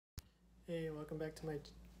Hey, welcome back to my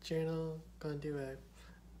channel. Gonna do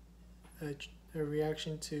a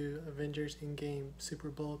reaction to Avengers Endgame Super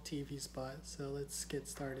Bowl TV spot. So let's get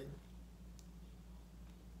started.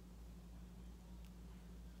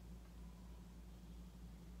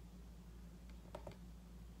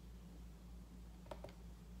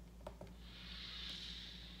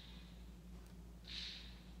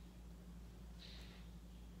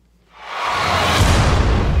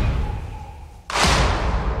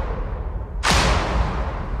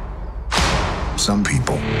 Some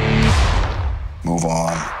people move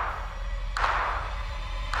on,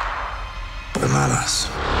 but not us.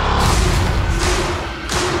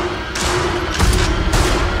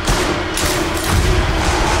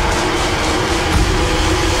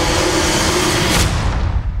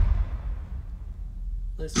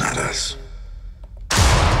 Not us.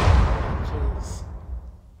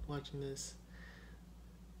 Watching this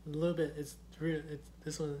a little bit. It's real.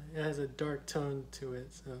 This one. It has a dark tone to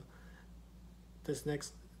it. So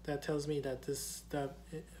that tells me that the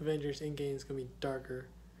Avengers Endgame is gonna be darker,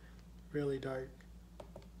 really dark.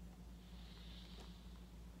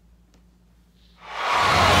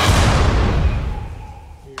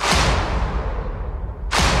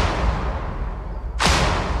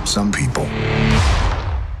 Some people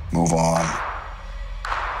move on,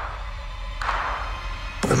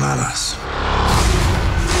 but not us.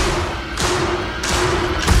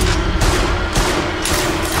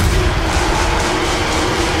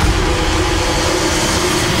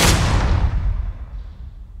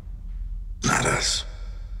 Not us.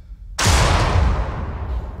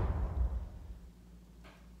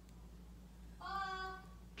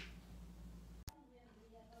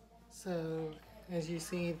 So, as you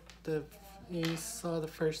see, you saw the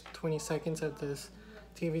first 20 seconds of this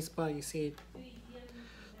TV spot. You see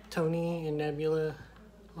Tony and Nebula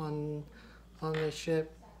on the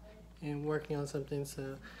ship and working on something.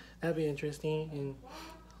 So that'd be interesting. And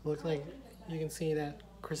look like you can see that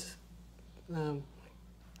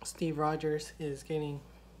Steve Rogers is getting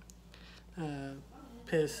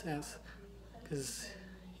pissed because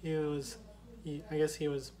I guess he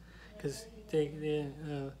was because they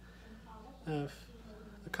didn't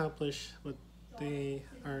accomplish what they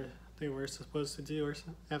were supposed to do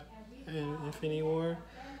in Infinity War.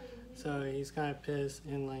 So he's kind of pissed,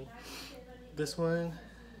 and like this one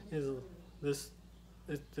is this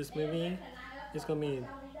movie is gonna be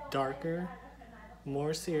darker,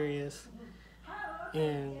 more serious,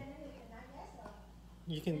 and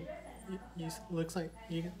looks like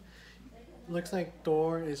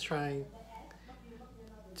Thor is trying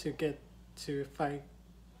to fight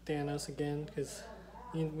Thanos again, because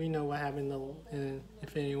we know what happened in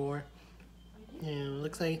Infinity War, and it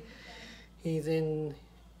looks like he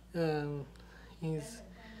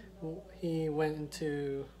went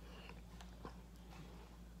into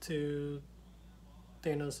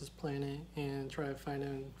Thanos' planet and tried to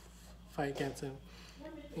fight against him.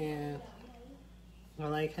 And I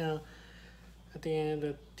like how at the end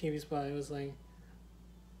of the TV spot it was like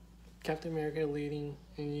Captain America leading,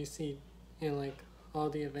 and you see like all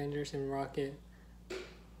the Avengers and Rocket,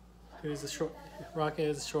 Rocket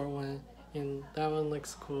is a short one, and that one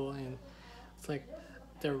looks cool, and it's like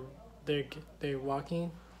they're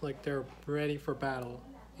walking like they're ready for battle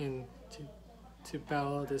and to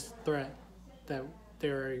battle this threat that they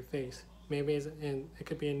already face. Maybe and it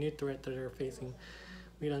could be a new threat that they're facing.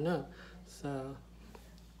 We don't know. So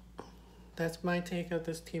that's my take of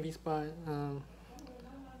this TV spot.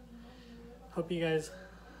 Hope you guys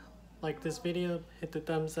like this video. Hit the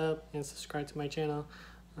thumbs up and subscribe to my channel.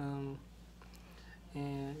 And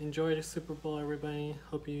enjoy the Super Bowl, everybody.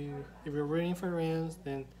 If you're rooting for the Rams,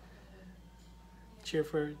 then cheer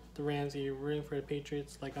for the Rams. If you're rooting for the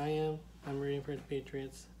Patriots like I am, I'm rooting for the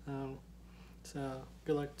Patriots. So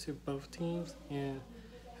good luck to both teams, and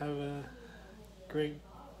have a great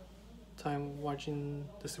time watching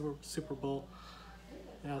the Super Bowl.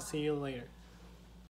 And I'll see you later.